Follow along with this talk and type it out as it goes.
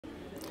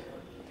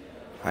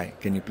Hi,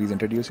 can you please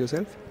introduce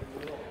yourself?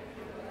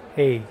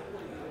 Hey,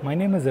 my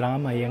name is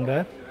Ram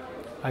Iyengar.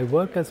 I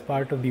work as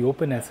part of the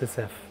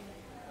OpenSSF.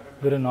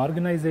 We're an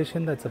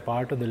organization that's a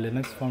part of the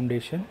Linux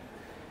Foundation,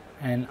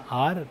 and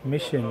our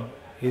mission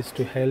is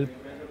to help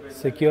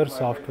secure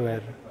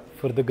software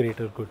for the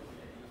greater good.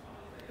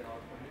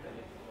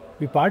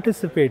 We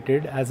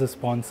participated as a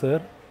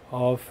sponsor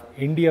of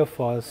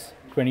IndiaFOSS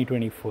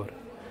 2024,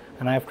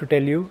 and I have to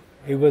tell you,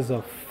 it was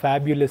a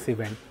fabulous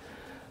event.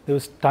 There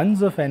was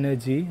tons of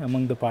energy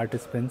among the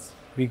participants.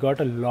 We got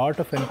a lot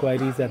of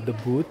inquiries at the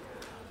booth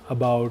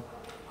about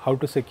how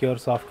to secure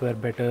software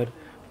better.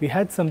 We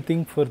had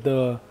something for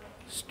the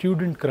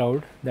student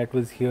crowd that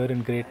was here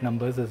in great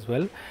numbers as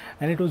well,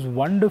 and it was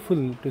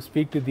wonderful to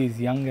speak to these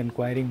young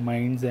inquiring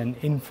minds and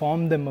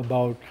inform them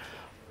about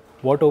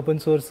what open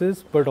source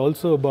is, but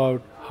also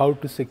about how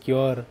to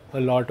secure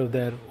a lot of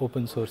their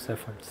open source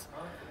efforts.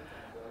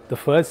 The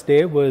first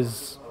day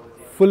was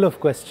full of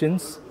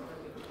questions.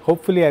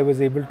 Hopefully I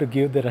was able to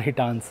give the right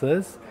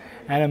answers,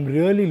 and I'm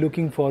really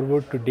looking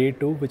forward to day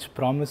 2, which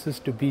promises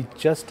to be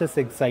just as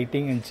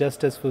exciting and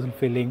just as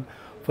fulfilling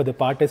for the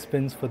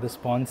participants, for the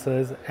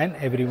sponsors and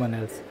everyone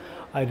else.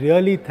 I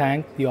really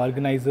thank the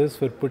organizers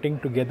for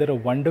putting together a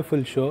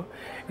wonderful show.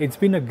 It's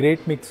been a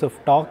great mix of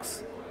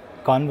talks,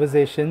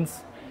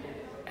 conversations,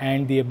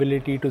 and the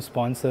ability to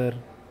sponsor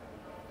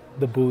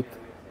the booth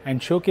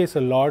and showcase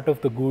a lot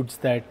of the goods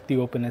that the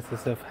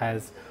OpenSSF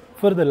has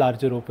for the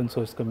larger open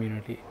source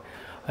community.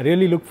 I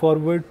really look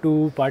forward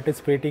to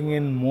participating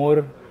in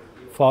more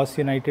FOSS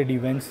United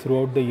events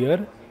throughout the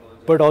year,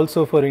 but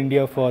also for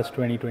IndiaFOSS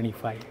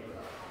 2025.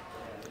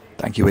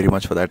 Thank you very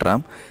much for that,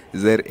 Ram.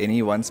 Is there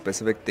any one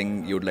specific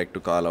thing you'd like to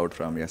call out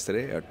from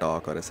yesterday, a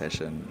talk or a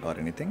session or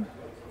anything?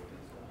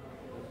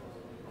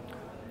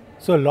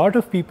 So a lot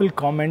of people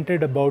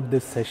commented about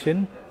this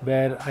session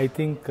where I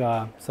think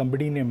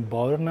somebody named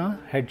Borna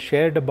had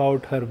shared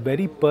about her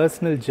very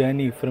personal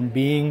journey from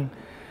being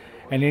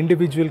an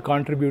individual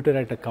contributor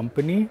at a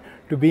company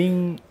to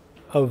being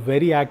a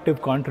very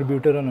active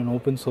contributor on an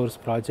open source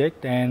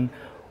project, and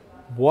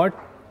what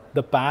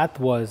the path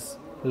was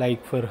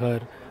like for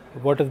her,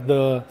 what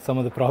are some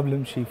of the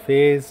problems she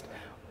faced,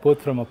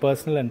 both from a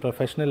personal and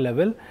professional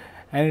level.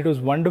 And it was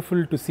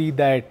wonderful to see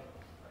that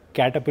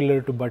caterpillar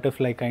to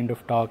butterfly kind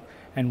of talk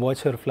and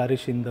watch her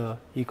flourish in the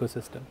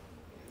ecosystem.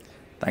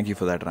 Thank you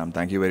for that, Ram.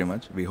 Thank you very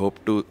much. We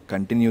hope to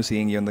continue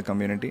seeing you in the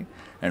community,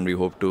 and we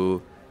hope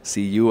to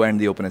see you and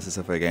the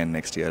OpenSSF again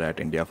next year at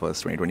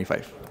IndiaFOSS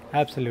 2025.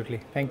 Absolutely.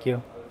 Thank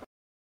you.